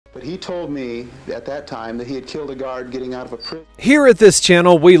But he told me at that time that he had killed a guard getting out of a prison. Here at this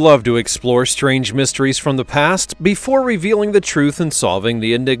channel, we love to explore strange mysteries from the past before revealing the truth and solving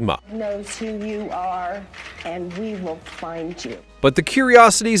the enigma. Knows who you are, and we will find you. But the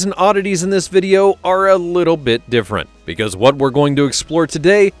curiosities and oddities in this video are a little bit different, because what we're going to explore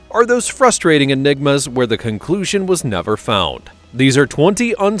today are those frustrating enigmas where the conclusion was never found. These are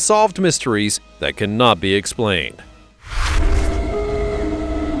 20 unsolved mysteries that cannot be explained.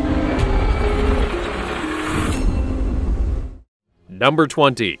 Number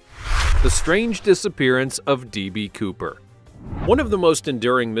 20. The strange disappearance of D.B. Cooper. One of the most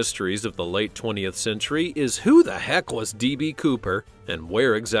enduring mysteries of the late 20th century is who the heck was D.B. Cooper and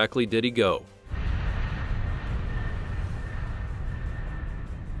where exactly did he go?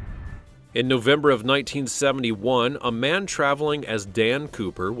 In November of 1971, a man traveling as Dan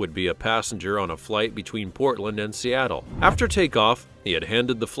Cooper would be a passenger on a flight between Portland and Seattle. After takeoff, he had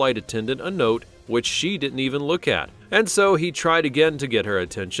handed the flight attendant a note which she didn't even look at. And so he tried again to get her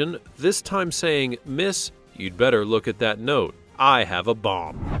attention, this time saying, "Miss, you'd better look at that note. I have a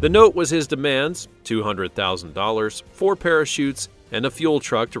bomb." The note was his demands: $200,000, 4 parachutes, and a fuel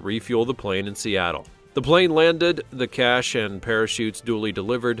truck to refuel the plane in Seattle. The plane landed, the cash and parachutes duly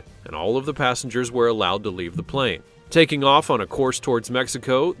delivered, and all of the passengers were allowed to leave the plane. Taking off on a course towards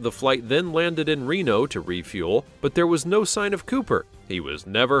Mexico, the flight then landed in Reno to refuel, but there was no sign of Cooper. He was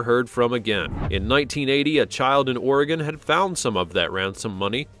never heard from again. In 1980, a child in Oregon had found some of that ransom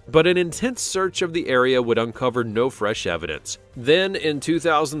money, but an intense search of the area would uncover no fresh evidence. Then, in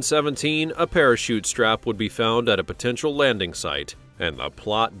 2017, a parachute strap would be found at a potential landing site, and the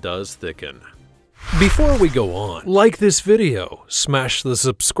plot does thicken. Before we go on, like this video, smash the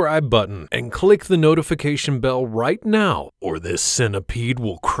subscribe button, and click the notification bell right now, or this centipede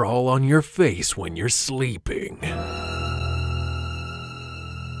will crawl on your face when you're sleeping.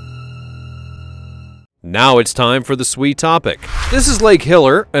 Now it's time for the sweet topic. This is Lake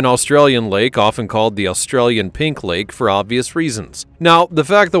Hiller, an Australian lake often called the Australian Pink Lake for obvious reasons. Now, the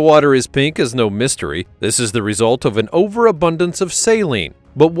fact the water is pink is no mystery. This is the result of an overabundance of saline.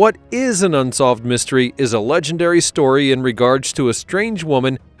 But what is an unsolved mystery is a legendary story in regards to a strange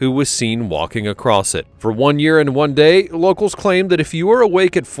woman who was seen walking across it. For 1 year and 1 day, locals claim that if you were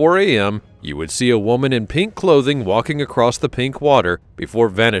awake at 4 a.m., you would see a woman in pink clothing walking across the pink water before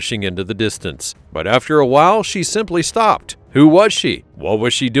vanishing into the distance. But after a while, she simply stopped. Who was she? What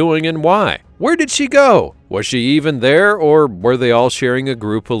was she doing and why? Where did she go? Was she even there, or were they all sharing a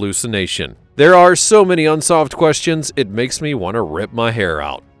group hallucination? There are so many unsolved questions, it makes me want to rip my hair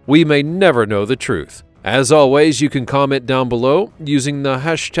out. We may never know the truth. As always, you can comment down below using the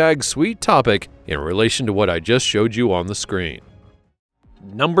hashtag #SweetTopic in relation to what I just showed you on the screen.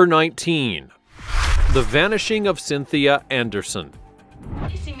 Number 19. The vanishing of Cynthia Anderson.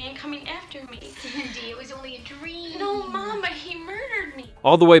 Is the man coming after me? Cindy, it was only a dream. No, Mama, he murdered me.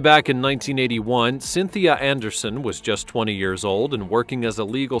 All the way back in 1981, Cynthia Anderson was just 20 years old and working as a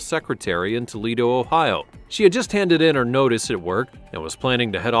legal secretary in Toledo, Ohio. She had just handed in her notice at work and was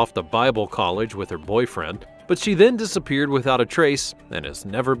planning to head off to Bible college with her boyfriend, but she then disappeared without a trace and has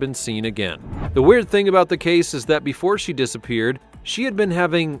never been seen again. The weird thing about the case is that before she disappeared, she had been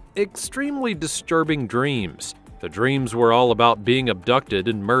having extremely disturbing dreams. The dreams were all about being abducted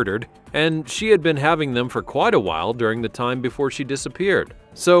and murdered, and she had been having them for quite a while during the time before she disappeared.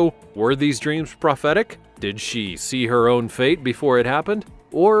 So, were these dreams prophetic? Did she see her own fate before it happened?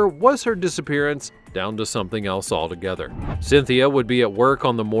 Or was her disappearance down to something else altogether? Cynthia would be at work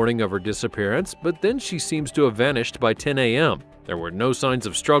on the morning of her disappearance, but then she seems to have vanished by 10 a.m. There were no signs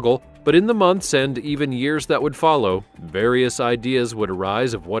of struggle, but in the months and even years that would follow, various ideas would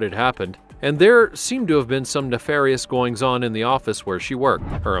arise of what had happened, and there seemed to have been some nefarious goings-on in the office where she worked.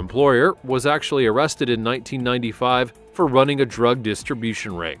 Her employer was actually arrested in 1995 for running a drug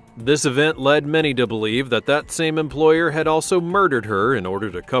distribution ring. This event led many to believe that that same employer had also murdered her in order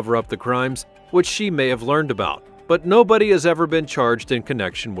to cover up the crimes which she may have learned about, but nobody has ever been charged in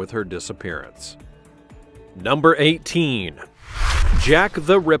connection with her disappearance. Number 18. Jack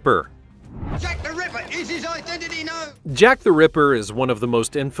the Ripper. Jack the Ripper, is his identity known? Jack the Ripper is one of the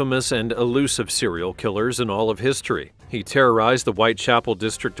most infamous and elusive serial killers in all of history. He terrorized the Whitechapel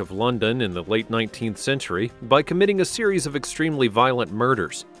district of London in the late 19th century by committing a series of extremely violent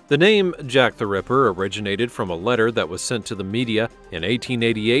murders. The name Jack the Ripper originated from a letter that was sent to the media in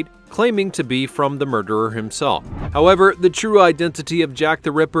 1888 claiming to be from the murderer himself. However, the true identity of Jack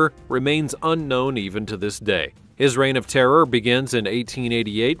the Ripper remains unknown even to this day. His reign of terror begins in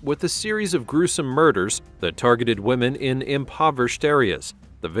 1888 with a series of gruesome murders that targeted women in impoverished areas.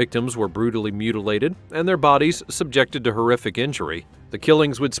 The victims were brutally mutilated and their bodies subjected to horrific injury. The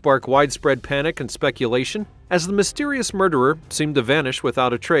killings would spark widespread panic and speculation, as the mysterious murderer seemed to vanish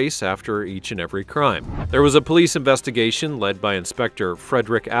without a trace after each and every crime. There was a police investigation led by Inspector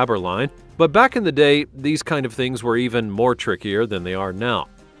Frederick Aberline, but back in the day, these kind of things were even more trickier than they are now.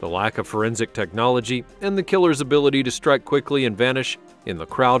 The lack of forensic technology and the killer's ability to strike quickly and vanish in the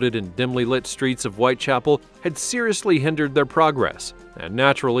crowded and dimly lit streets of Whitechapel had seriously hindered their progress, and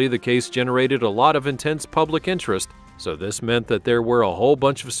naturally the case generated a lot of intense public interest, so this meant that there were a whole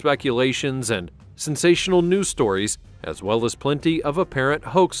bunch of speculations and sensational news stories, as well as plenty of apparent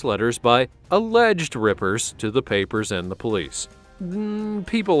hoax letters by alleged rippers to the papers and the police.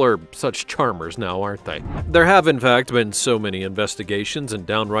 People are such charmers now, aren't they? There have, in fact, been so many investigations and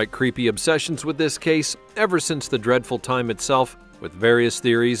downright creepy obsessions with this case ever since the dreadful time itself, with various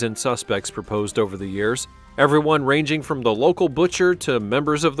theories and suspects proposed over the years, everyone ranging from the local butcher to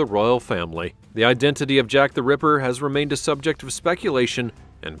members of the royal family. The identity of Jack the Ripper has remained a subject of speculation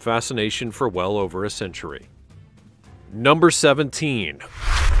and fascination for well over a century. Number 17.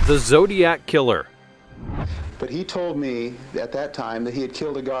 The Zodiac Killer. But he told me at that time that he had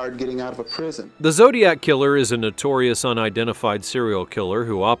killed a guard getting out of a prison. The Zodiac Killer is a notorious unidentified serial killer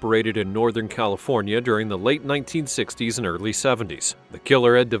who operated in Northern California during the late 1960s and early 70s. The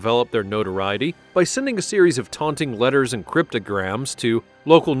killer had developed their notoriety by sending a series of taunting letters and cryptograms to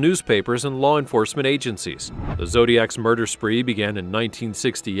local newspapers and law enforcement agencies. The Zodiac's murder spree began in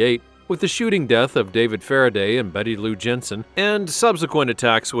 1968 with the shooting death of David Faraday and Betty Lou Jensen, and subsequent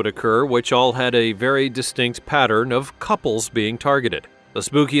attacks would occur which all had a very distinct pattern of couples being targeted. The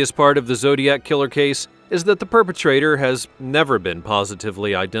spookiest part of the Zodiac Killer case is that the perpetrator has never been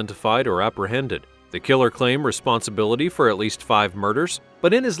positively identified or apprehended. The killer claimed responsibility for at least 5 murders,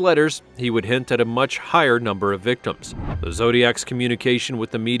 but in his letters, he would hint at a much higher number of victims. The Zodiac's communication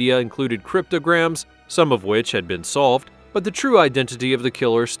with the media included cryptograms, some of which had been solved, but the true identity of the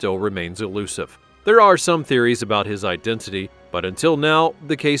killer still remains elusive. There are some theories about his identity, but until now,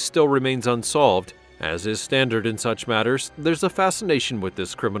 the case still remains unsolved. As is standard in such matters, there's a fascination with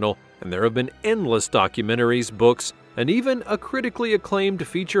this criminal, and there have been endless documentaries, books, and even a critically acclaimed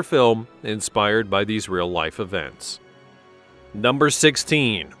feature film inspired by these real-life events. Number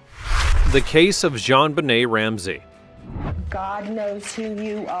 16. The Case of JonBenet Ramsey. God knows who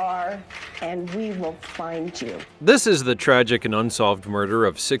you are, and we will find you. This is the tragic and unsolved murder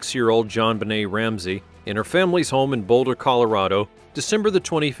of 6-year-old JonBenet Ramsey in her family's home in Boulder, Colorado, December the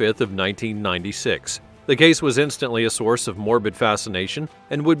 25th of 1996. The case was instantly a source of morbid fascination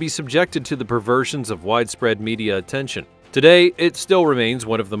and would be subjected to the perversions of widespread media attention. Today, it still remains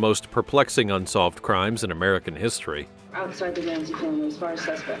one of the most perplexing unsolved crimes in American history. Outside the Ramsey family as far as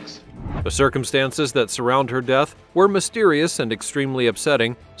suspects. The circumstances that surround her death were mysterious and extremely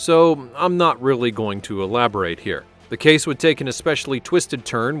upsetting, so I'm not really going to elaborate here. The case would take an especially twisted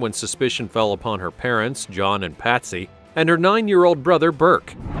turn when suspicion fell upon her parents, John and Patsy, and her 9-year-old brother,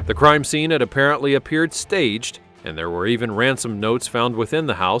 Burke. The crime scene had apparently appeared staged, and there were even ransom notes found within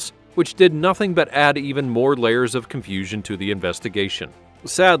the house, which did nothing but add even more layers of confusion to the investigation.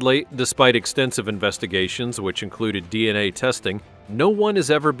 Sadly, despite extensive investigations which included DNA testing, no one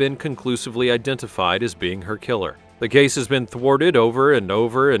has ever been conclusively identified as being her killer. The case has been thwarted over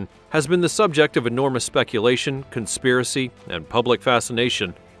and has been the subject of enormous speculation, conspiracy, and public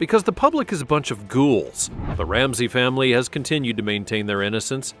fascination because the public is a bunch of ghouls. The Ramsey family has continued to maintain their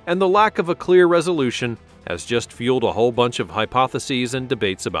innocence, and the lack of a clear resolution has just fueled a whole bunch of hypotheses and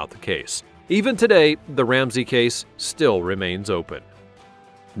debates about the case. Even today, the Ramsey case still remains open.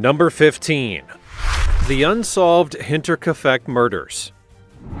 Number 15. The Unsolved Hinterkaifeck Murders.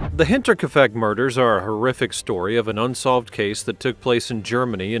 The Hinterkaifeck murders are a horrific story of an unsolved case that took place in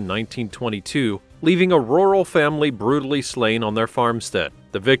Germany in 1922, leaving a rural family brutally slain on their farmstead.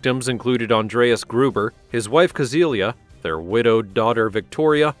 The victims included Andreas Gruber, his wife Casilia, their widowed daughter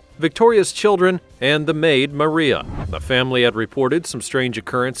Victoria, Victoria's children, and the maid Maria. The family had reported some strange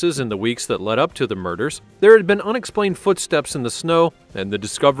occurrences in the weeks that led up to the murders. There had been unexplained footsteps in the snow and the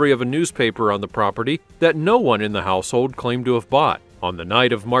discovery of a newspaper on the property that no one in the household claimed to have bought. On the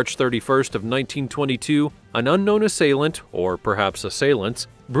night of March 31st of 1922, an unknown assailant, or perhaps assailants,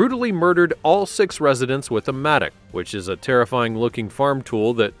 brutally murdered all 6 residents with a mattock, which is a terrifying-looking farm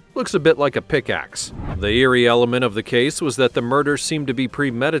tool that looks a bit like a pickaxe. The eerie element of the case was that the murders seemed to be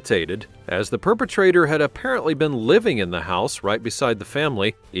premeditated, as the perpetrator had apparently been living in the house right beside the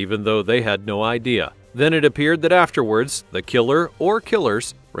family, even though they had no idea. Then it appeared that afterwards, the killer or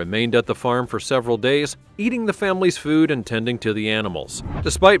killers remained at the farm for several days, eating the family's food and tending to the animals.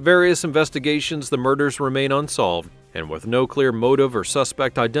 Despite various investigations, the murders remain unsolved, and with no clear motive or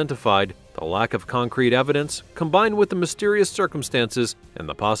suspect identified, The lack of concrete evidence, combined with the mysterious circumstances and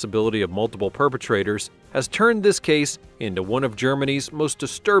the possibility of multiple perpetrators, has turned this case into one of Germany's most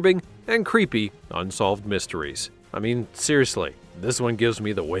disturbing and creepy unsolved mysteries. I mean, seriously, this one gives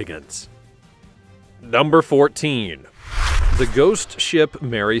me the Wiggins. Number 14. The Ghost Ship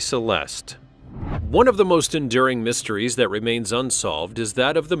Mary Celeste. One of the most enduring mysteries that remains unsolved is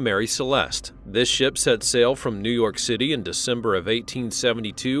that of the Mary Celeste. This ship set sail from New York City in December of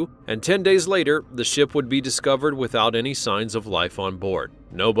 1872, and 10 days later, the ship would be discovered without any signs of life on board.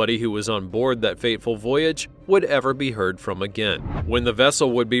 Nobody who was on board that fateful voyage would ever be heard from again. When the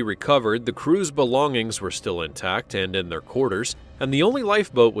vessel would be recovered, the crew's belongings were still intact and in their quarters, and the only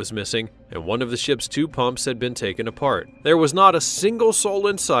lifeboat was missing, and one of the ship's 2 pumps had been taken apart. There was not a single soul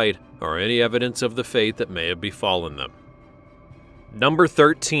in sight or any evidence of the fate that may have befallen them. Number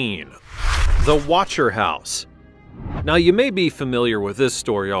 13. The Watcher House. Now, you may be familiar with this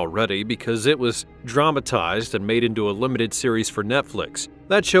story already because it was dramatized and made into a limited series for Netflix.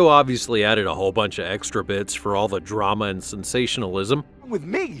 That show obviously added a whole bunch of extra bits for all the drama and sensationalism. With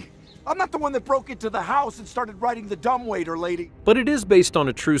me? I'm not the one that broke into the house and started writing the dumbwaiter lady. But it is based on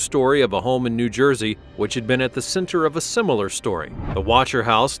a true story of a home in New Jersey, which had been at the center of a similar story. The Watcher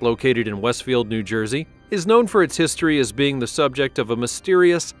House, located in Westfield, New Jersey, is known for its history as being the subject of a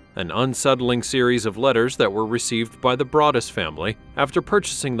mysterious and unsettling series of letters that were received by the Broaddus family after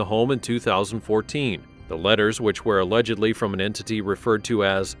purchasing the home in 2014. The letters, which were allegedly from an entity referred to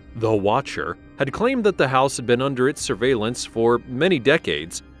as the Watcher, had claimed that the house had been under its surveillance for many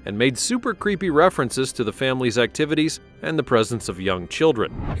decades and made super creepy references to the family's activities and the presence of young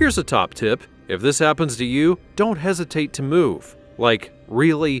children. Here's a top tip: if this happens to you, don't hesitate to move. Like,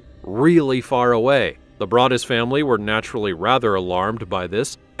 really, really far away. The Broaddus family were naturally rather alarmed by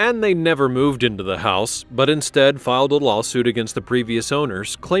this, and they never moved into the house, but instead filed a lawsuit against the previous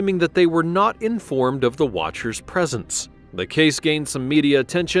owners, claiming that they were not informed of the Watcher's presence. The case gained some media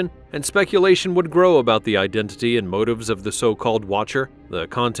attention, and speculation would grow about the identity and motives of the so-called Watcher. The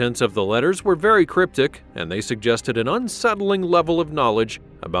contents of the letters were very cryptic, and they suggested an unsettling level of knowledge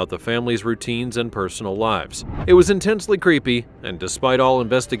about the family's routines and personal lives. It was intensely creepy, and despite all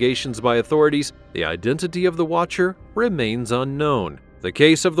investigations by authorities, the identity of the Watcher remains unknown. The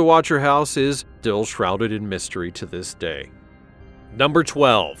case of the Watcher House is still shrouded in mystery to this day. Number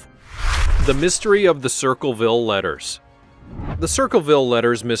 12. The Mystery of the Circleville Letters. The Circleville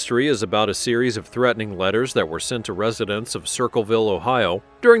Letters mystery is about a series of threatening letters that were sent to residents of Circleville, Ohio,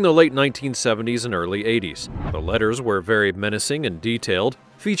 during the late 1970s and early 80s. The letters were very menacing and detailed,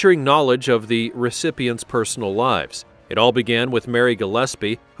 featuring knowledge of the recipients' personal lives. It all began with Mary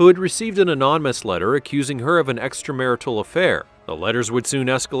Gillespie, who had received an anonymous letter accusing her of an extramarital affair. The letters would soon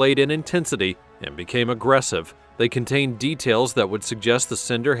escalate in intensity and became aggressive. They contained details that would suggest the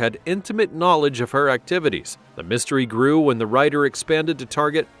sender had intimate knowledge of her activities. The mystery grew when the writer expanded to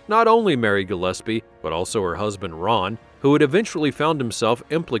target not only Mary Gillespie, but also her husband Ron, who had eventually found himself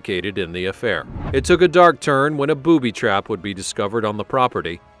implicated in the affair. It took a dark turn when a booby trap would be discovered on the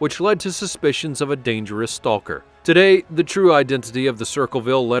property, which led to suspicions of a dangerous stalker. Today, the true identity of the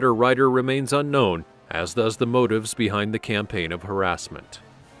Circleville letter writer remains unknown, as does the motives behind the campaign of harassment.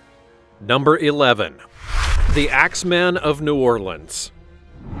 Number 11. The Axeman of New Orleans.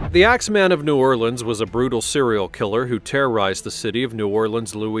 The Axeman of New Orleans was a brutal serial killer who terrorized the city of New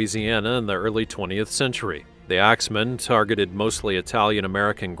Orleans, Louisiana in the early 20th century. The Axeman targeted mostly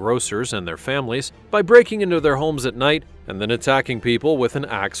Italian-American grocers and their families by breaking into their homes at night and then attacking people with an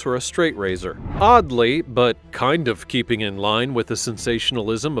axe or a straight razor. Oddly, but kind of keeping in line with the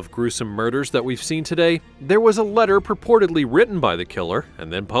sensationalism of gruesome murders that we've seen today, there was a letter purportedly written by the killer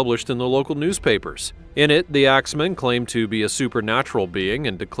and then published in the local newspapers. In it, the Axeman claimed to be a supernatural being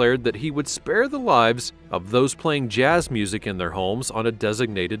and declared that he would spare the lives of those playing jazz music in their homes on a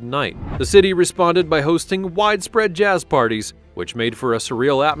designated night. The city responded by hosting widespread jazz parties, which made for a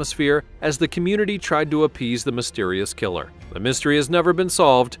surreal atmosphere as the community tried to appease the mysterious killer. The mystery has never been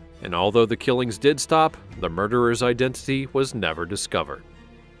solved, and although the killings did stop, the murderer's identity was never discovered.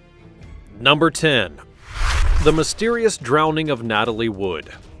 Number 10. The Mysterious Drowning of Natalie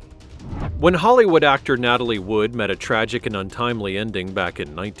Wood. When Hollywood actor Natalie Wood met a tragic and untimely ending back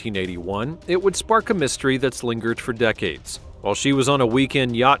in 1981, it would spark a mystery that's lingered for decades. While she was on a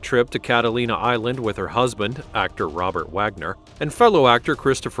weekend yacht trip to Catalina Island with her husband, actor Robert Wagner, and fellow actor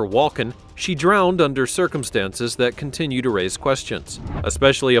Christopher Walken, she drowned under circumstances that continue to raise questions,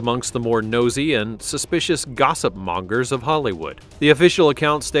 especially amongst the more nosy and suspicious gossip mongers of Hollywood. The official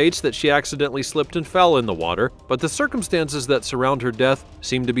account states that she accidentally slipped and fell in the water, but the circumstances that surround her death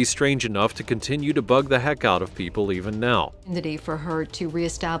seem to be strange enough to continue to bug the heck out of people even now. For her to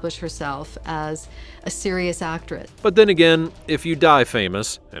reestablish herself as a serious actress. But then again, if you die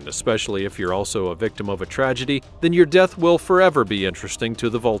famous, and especially if you're also a victim of a tragedy, then your death will forever be interesting to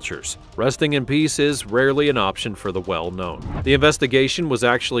the vultures. Resting in peace is rarely an option for the well-known. The investigation was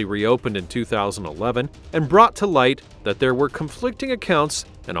actually reopened in 2011 and brought to light that there were conflicting accounts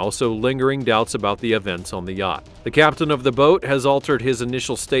and also lingering doubts about the events on the yacht. The captain of the boat has altered his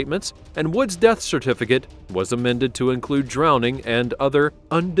initial statements, and Wood's death certificate was amended to include drowning and other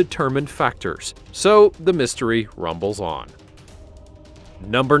undetermined factors. So the mystery rumbles on.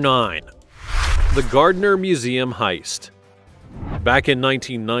 Number 9. The Gardner Museum Heist. Back in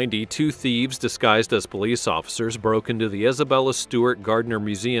 1990, two thieves disguised as police officers broke into the Isabella Stewart Gardner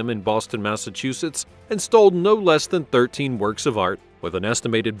Museum in Boston, Massachusetts, and stole no less than 13 works of art with an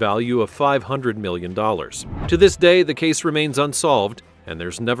estimated value of $500 million. To this day, the case remains unsolved, and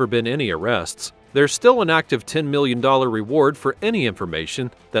there's never been any arrests. There's still an active $10 million reward for any information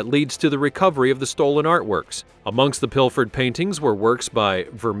that leads to the recovery of the stolen artworks. Amongst the pilfered paintings were works by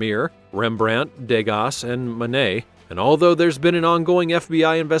Vermeer, Rembrandt, Degas, and Manet, and although there's been an ongoing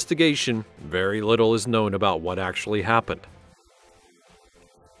FBI investigation, very little is known about what actually happened.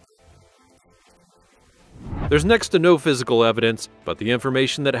 There's next to no physical evidence, but the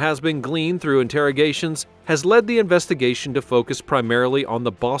information that has been gleaned through interrogations has led the investigation to focus primarily on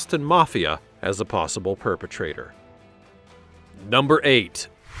the Boston Mafia as a possible perpetrator. Number 8.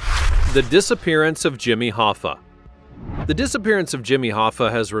 The disappearance of Jimmy Hoffa. The disappearance of Jimmy Hoffa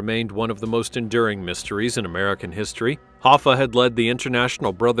has remained one of the most enduring mysteries in American history. Hoffa had led the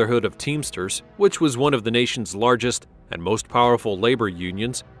International Brotherhood of Teamsters, which was one of the nation's largest and most powerful labor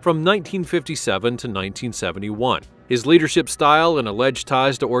unions, from 1957 to 1971. His leadership style and alleged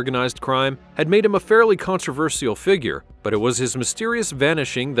ties to organized crime had made him a fairly controversial figure, but it was his mysterious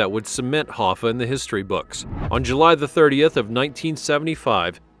vanishing that would cement Hoffa in the history books. On July the 30th of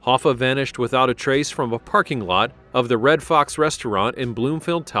 1975, Hoffa vanished without a trace from a parking lot of the Red Fox restaurant in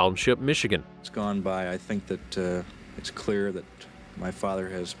Bloomfield Township, Michigan. It's gone by. I think that it's clear that my father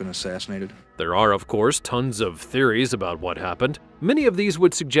has been assassinated. There are, of course, tons of theories about what happened. Many of these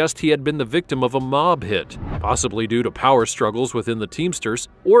would suggest he had been the victim of a mob hit, possibly due to power struggles within the Teamsters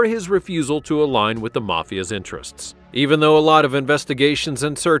or his refusal to align with the Mafia's interests. Even though a lot of investigations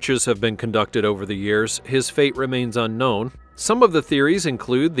and searches have been conducted over the years, his fate remains unknown. Some of the theories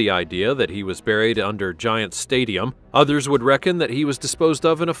include the idea that he was buried under Giants Stadium. Others would reckon that he was disposed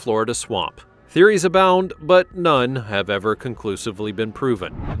of in a Florida swamp. Theories abound, but none have ever conclusively been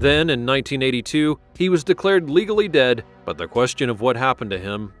proven. Then, in 1982, he was declared legally dead, but the question of what happened to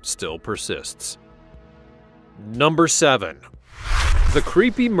him still persists. Number 7. The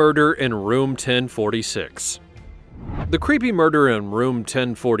creepy murder in room 1046. The creepy murder in room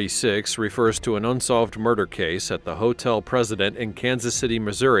 1046 refers to an unsolved murder case at the Hotel President in Kansas City,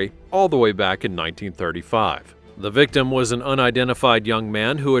 Missouri, all the way back in 1935. The victim was an unidentified young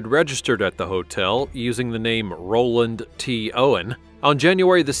man who had registered at the hotel using the name Roland T. Owen. On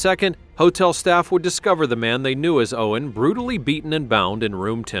January the 2nd, hotel staff would discover the man they knew as Owen brutally beaten and bound in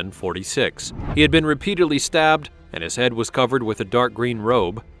room 1046. He had been repeatedly stabbed, and his head was covered with a dark green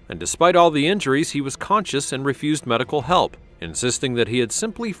robe, and despite all the injuries, he was conscious and refused medical help, insisting that he had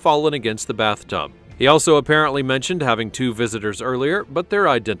simply fallen against the bathtub. He also apparently mentioned having 2 visitors earlier, but their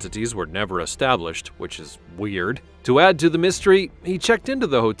identities were never established, which is weird. To add to the mystery, he checked into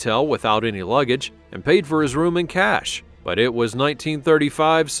the hotel without any luggage and paid for his room in cash. But it was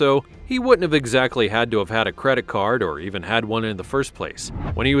 1935, so he wouldn't have exactly had to have had a credit card or even had one in the first place.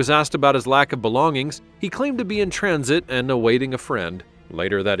 When he was asked about his lack of belongings, he claimed to be in transit and awaiting a friend.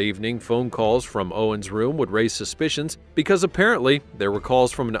 Later that evening, phone calls from Owen's room would raise suspicions because apparently there were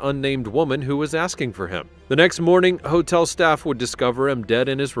calls from an unnamed woman who was asking for him. The next morning, hotel staff would discover him dead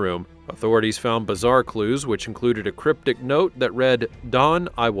in his room. Authorities found bizarre clues, which included a cryptic note that read, "Dawn,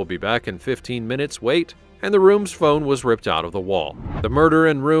 I will be back in 15 minutes, wait," and the room's phone was ripped out of the wall. The murder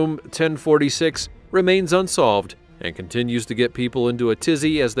in room 1046 remains unsolved and continues to get people into a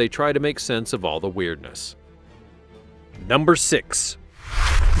tizzy as they try to make sense of all the weirdness. Number 6.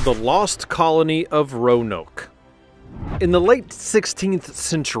 The Lost Colony of Roanoke. In the late 16th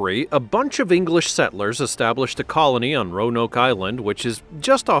century, a bunch of English settlers established a colony on Roanoke Island, which is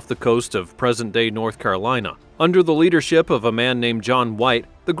just off the coast of present-day North Carolina. Under the leadership of a man named John White,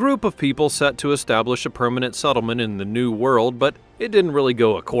 the group of people set to establish a permanent settlement in the New World, but it didn't really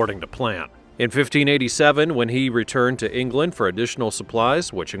go according to plan. In 1587, when he returned to England for additional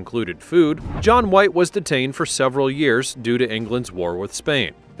supplies, which included food, John White was detained for several years due to England's war with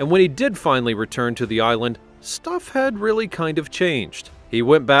Spain. And when he did finally return to the island, stuff had really kind of changed. He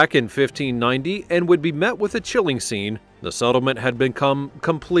went back in 1590 and would be met with a chilling scene. The settlement had become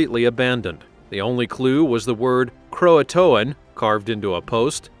completely abandoned. The only clue was the word Croatoan carved into a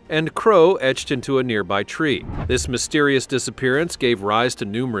post and crow etched into a nearby tree. This mysterious disappearance gave rise to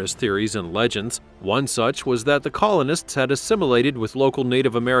numerous theories and legends. One such was that the colonists had assimilated with local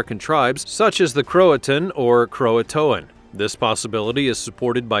Native American tribes such as the Croatan or Croatoan. This possibility is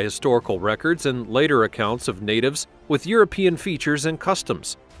supported by historical records and later accounts of natives with European features and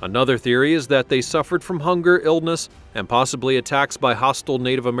customs. Another theory is that they suffered from hunger, illness, and possibly attacks by hostile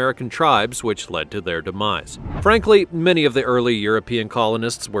Native American tribes, which led to their demise. Frankly, many of the early European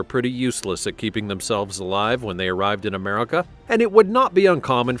colonists were pretty useless at keeping themselves alive when they arrived in America, and it would not be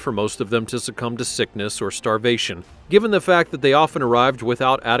uncommon for most of them to succumb to sickness or starvation, given the fact that they often arrived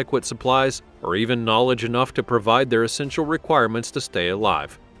without adequate supplies or even knowledge enough to provide their essential requirements to stay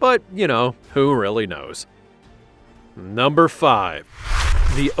alive. But, you know, who really knows? Number 5.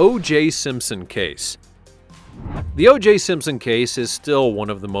 The O.J. Simpson case. The O.J. Simpson case is still one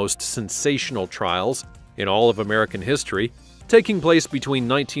of the most sensational trials in all of American history, taking place between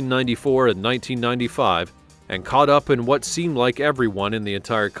 1994 and 1995, and caught up in what seemed like everyone in the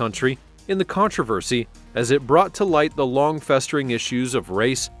entire country in the controversy as it brought to light the long-festering issues of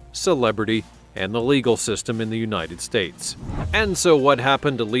race, celebrity, and the legal system in the United States. And so what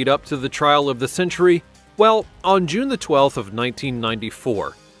happened to lead up to the trial of the century? Well, on June the 12th of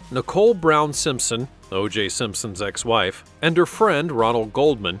 1994, Nicole Brown Simpson, O.J. Simpson's ex-wife, and her friend Ronald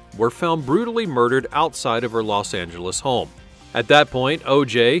Goldman were found brutally murdered outside of her Los Angeles home. At that point,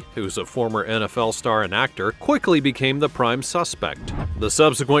 O.J., who's a former NFL star and actor, quickly became the prime suspect. The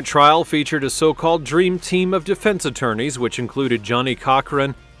subsequent trial featured a so-called dream team of defense attorneys, which included Johnny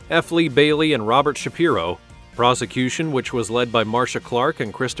Cochran, F. Lee Bailey, and Robert Shapiro. Prosecution, which was led by Marcia Clark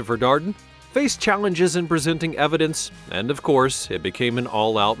and Christopher Darden, faced challenges in presenting evidence, and of course, it became an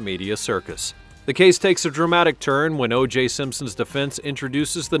all-out media circus. The case takes a dramatic turn when O.J. Simpson's defense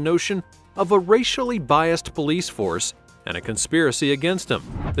introduces the notion of a racially biased police force and a conspiracy against him.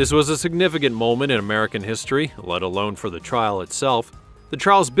 This was a significant moment in American history, let alone for the trial itself. The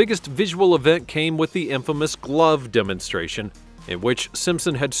trial's biggest visual event came with the infamous glove demonstration, in which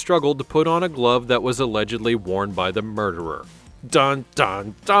Simpson had struggled to put on a glove that was allegedly worn by the murderer. Dun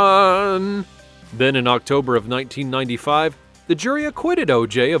dun dun! Then in October of 1995, the jury acquitted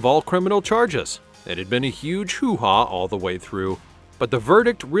O.J. of all criminal charges. It had been a huge hoo-ha all the way through, but the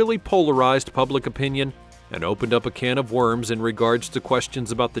verdict really polarized public opinion and opened up a can of worms in regards to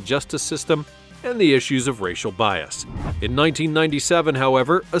questions about the justice system and the issues of racial bias. In 1997,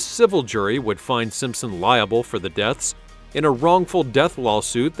 however, a civil jury would find Simpson liable for the deaths in a wrongful death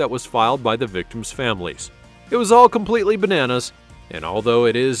lawsuit that was filed by the victims' families. It was all completely bananas, and although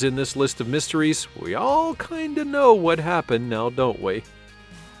it is in this list of mysteries, we all kinda know what happened now, don't we?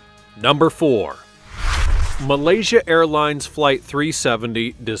 Number 4. Malaysia Airlines Flight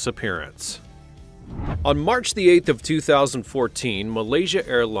 370 disappearance. On March the 8th of 2014, Malaysia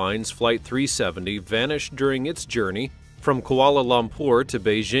Airlines Flight 370 vanished during its journey from Kuala Lumpur to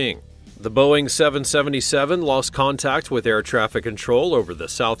Beijing. The Boeing 777 lost contact with air traffic control over the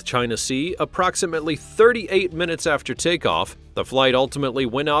South China Sea approximately 38 minutes after takeoff. The flight ultimately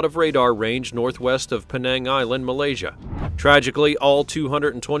went out of radar range northwest of Penang Island, Malaysia. Tragically, all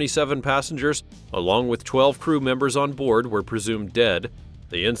 227 passengers, along with 12 crew members on board, were presumed dead.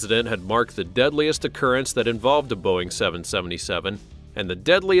 The incident had marked the deadliest occurrence that involved a Boeing 777 and the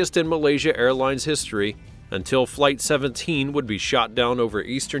deadliest in Malaysia Airlines history, until Flight 17 would be shot down over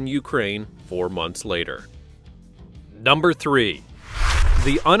eastern Ukraine 4 months later. Number 3.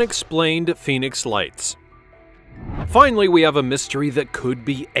 The unexplained Phoenix Lights. Finally, we have a mystery that could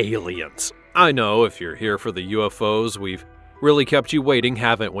be aliens. I know, if you're here for the UFOs, we've really kept you waiting,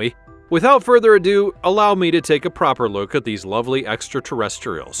 haven't we? Without further ado, allow me to take a proper look at these lovely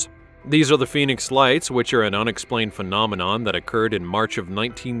extraterrestrials. These are the Phoenix Lights, which are an unexplained phenomenon that occurred in March of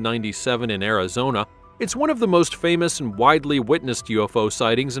 1997 in Arizona. It's one of the most famous and widely witnessed UFO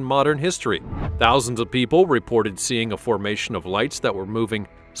sightings in modern history. Thousands of people reported seeing a formation of lights that were moving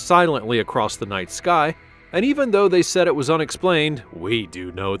silently across the night sky, and even though they said it was unexplained, we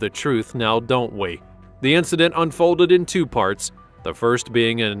do know the truth now, don't we? The incident unfolded in two parts, the first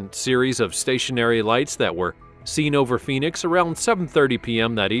being a series of stationary lights that were seen over Phoenix around 7:30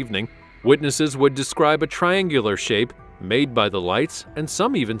 p.m. that evening. Witnesses would describe a triangular shape made by the lights, and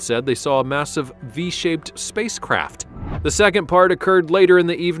some even said they saw a massive V-shaped spacecraft. The second part occurred later in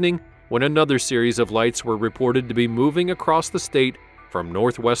the evening when another series of lights were reported to be moving across the state from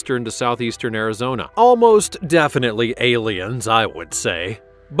northwestern to southeastern Arizona. Almost definitely aliens, I would say.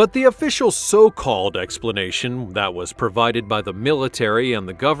 But the official so-called explanation that was provided by the military and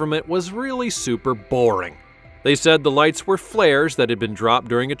the government was really super boring. They said the lights were flares that had been dropped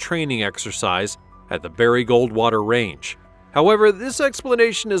during a training exercise at the Barry Goldwater Range. However, this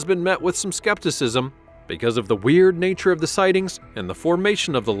explanation has been met with some skepticism because of the weird nature of the sightings and the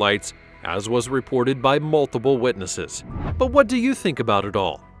formation of the lights, as was reported by multiple witnesses. But what do you think about it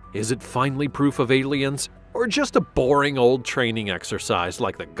all? Is it finally proof of aliens, or just a boring old training exercise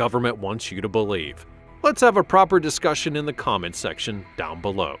like the government wants you to believe? Let's have a proper discussion in the comments section down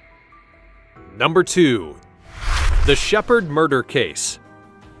below. Number 2. The Shepard Murder Case.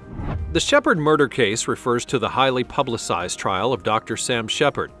 The Shepard murder case refers to the highly publicized trial of Dr. Sam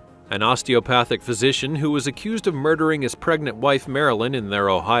Shepard, an osteopathic physician who was accused of murdering his pregnant wife Marilyn in their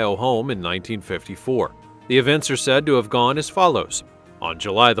Ohio home in 1954. The events are said to have gone as follows. On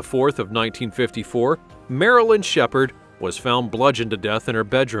July the 4th of 1954, Marilyn Shepard was found bludgeoned to death in her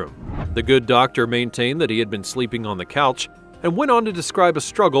bedroom. The good doctor maintained that he had been sleeping on the couch and went on to describe a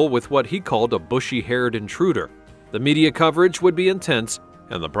struggle with what he called a bushy-haired intruder. The media coverage would be intense,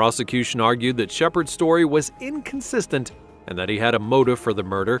 and the prosecution argued that Shepard's story was inconsistent and that he had a motive for the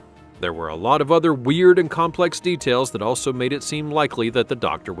murder. There were a lot of other weird and complex details that also made it seem likely that the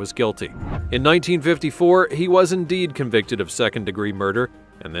doctor was guilty. In 1954, he was indeed convicted of second-degree murder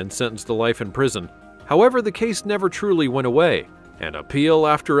and then sentenced to life in prison. However, the case never truly went away, and appeal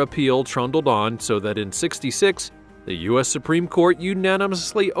after appeal trundled on so that in '66, the U.S. Supreme Court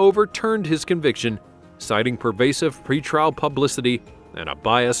unanimously overturned his conviction, citing pervasive pretrial publicity and a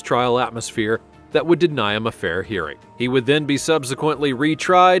biased trial atmosphere that would deny him a fair hearing. He would then be subsequently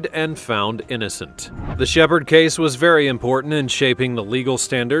retried and found innocent. The Shepard case was very important in shaping the legal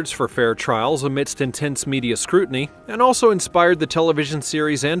standards for fair trials amidst intense media scrutiny, and also inspired the television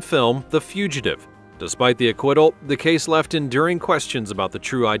series and film The Fugitive. Despite the acquittal, the case left enduring questions about the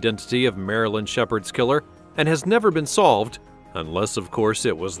true identity of Marilyn Shepard's killer and has never been solved, unless of course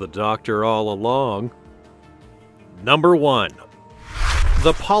it was the doctor all along. Number 1.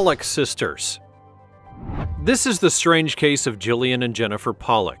 The Pollock Sisters. This is the strange case of Jillian and Jennifer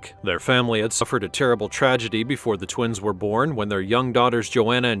Pollock. Their family had suffered a terrible tragedy before the twins were born when their young daughters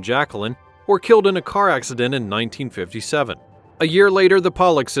Joanna and Jacqueline were killed in a car accident in 1957. A year later, the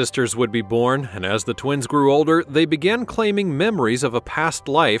Pollock sisters would be born, and as the twins grew older, they began claiming memories of a past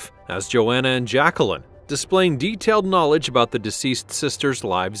life as Joanna and Jacqueline, displaying detailed knowledge about the deceased sisters'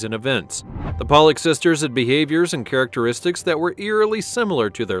 lives and events. The Pollock sisters had behaviors and characteristics that were eerily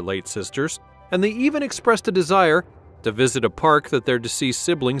similar to their late sisters, and they even expressed a desire to visit a park that their deceased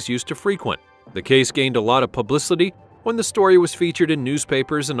siblings used to frequent. The case gained a lot of publicity when the story was featured in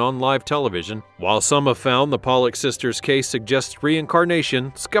newspapers and on live television. While some have found the Pollock sisters' case suggests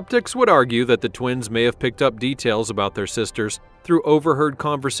reincarnation, skeptics would argue that the twins may have picked up details about their sisters through overheard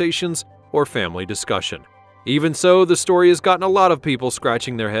conversations or family discussion. Even so, the story has gotten a lot of people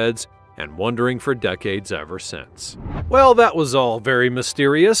scratching their heads and wondering for decades ever since. Well, that was all very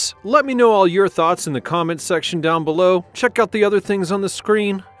mysterious. Let me know all your thoughts in the comments section down below. Check out the other things on the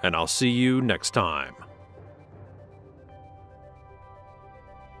screen, and I'll see you next time.